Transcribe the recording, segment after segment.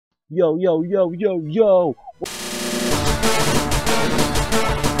Yo, yo, yo, yo, yo.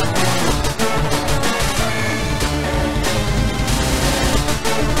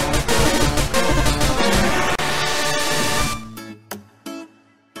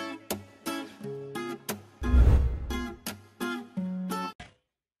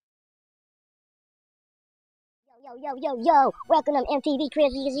 Yo, welcome to MTV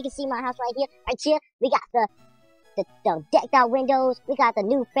CRIBS. As you can see my house right here. We got the decked out windows. We got the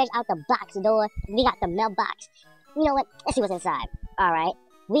new fresh out the box door. We got the mailbox. You know what? Let's see what's inside. Alright.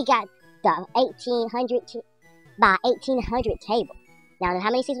 We got the 1800 by 1800 table. Now,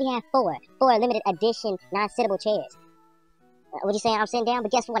 how many seats we have? Four limited edition non-sittable chairs. What you saying? I'm sitting down,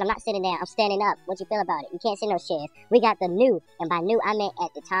 but guess what? I'm not sitting down. I'm standing up. What you feel about it? You can't sit in those chairs. We got the new, and by new I meant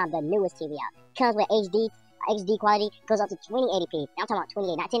at the time the newest TV out. Comes with HD quality, goes up to 2080p. Now I'm talking about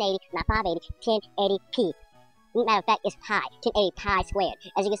 2080, not 1080, not 580, 1080p. Matter of fact, it's pi, 1080 pi squared.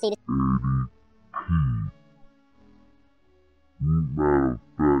 As you can see, this 80p. Matter of fact, it's pi, 1080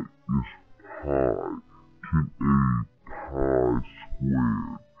 pi squared. As you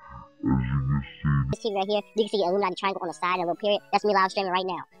can see, this TV right here, you can see the Illuminati triangle on the side and a little period. That's me live streaming right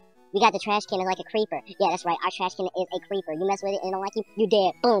now. We got the trash can, it's like a creeper. Yeah, that's right, our trash can is a creeper. You mess with it and it don't like you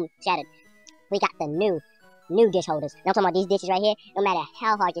dead. Boom, shattered. We got the new dish holders. Now I'm talking about these dishes right here. No matter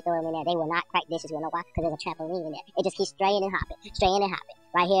how hard you throw them in there, they will not crack dishes. You know why? Because there's a trampoline in there. It just keeps straying and hopping.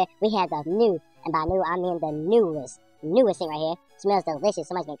 Right here, we have the new, and by new I mean the newest thing right here. Smells delicious.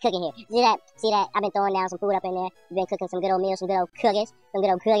 Somebody's been cooking here. See that? I've been throwing down some food up in there. We've been cooking some good old meals, some good old cookies. And we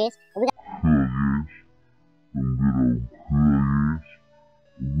got cookies.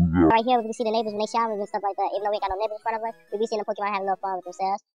 right here, we can see the neighbors when they shower and stuff like that. Even though we ain't got no neighbors in front of us, we be seeing them Pokemon having a little fun with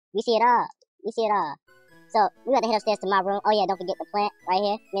themselves. We see it all. So, we got to head upstairs to my room. Oh, yeah, don't forget the plant right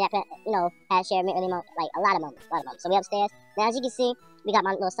here. I mean, that plant, you know, has shared really like a lot of moments. So, we upstairs. Now, as you can see, we got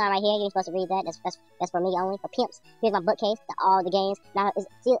my little sign right here. You ain't supposed to read that. That's for me only, for pimps. Here's my bookcase, all the games. Now,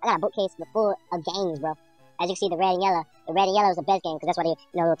 see, I got a bookcase full of games, bro. As you can see, the red and yellow. The red and yellow is the best game, because that's why they,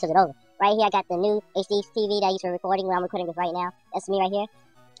 you know, took it over. Right here, I got the new HD TV that I used for recording when I'm recording this right now. That's me right here.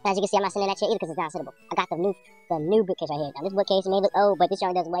 As you can see, I'm not sitting in that chair either because it's not sittable. I got the new bookcase right here. Now, this bookcase may look old, but this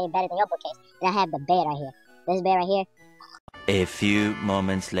joint does way better than your bookcase. And I have the bed right here. This bed right here. A few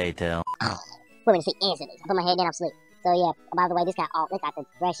moments later. Put me to sleep instantly. I put my head down, I'm asleep. So yeah, by the way, this got the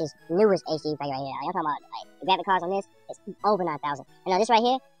freshest, newest HD right here. I'm talking about like the graphic cards on this. It's over 9,000. And now this right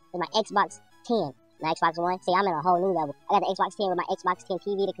here is my Xbox 10. My Xbox One. See, I'm in a whole new level. I got the Xbox 10 with my Xbox 10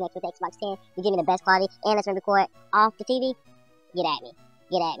 TV to connect with the Xbox 10. You give me the best quality and lets me record off the TV. Get at me.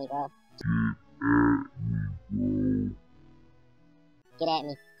 Get at me, bro. Get at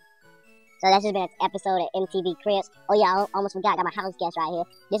me. So that's just been an episode of MTV CRIBS. Oh yeah, I almost forgot. I got my house guest right here.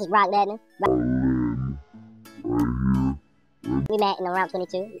 This is Rock Ledner. We met in around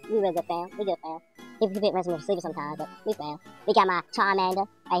 22. We real good fam. We good fam. He fit me to sleep sometimes, but we fam. We got my Charmander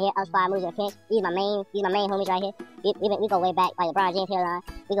right here. Unspire moves in a pinch. These my main homies right here. We go way back, like LeBron James hairline.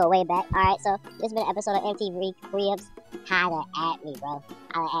 We go way back. Alright, so this has been an episode of MTV CRIBS. Holla at me, bro.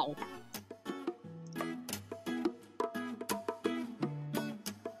 Holla at me.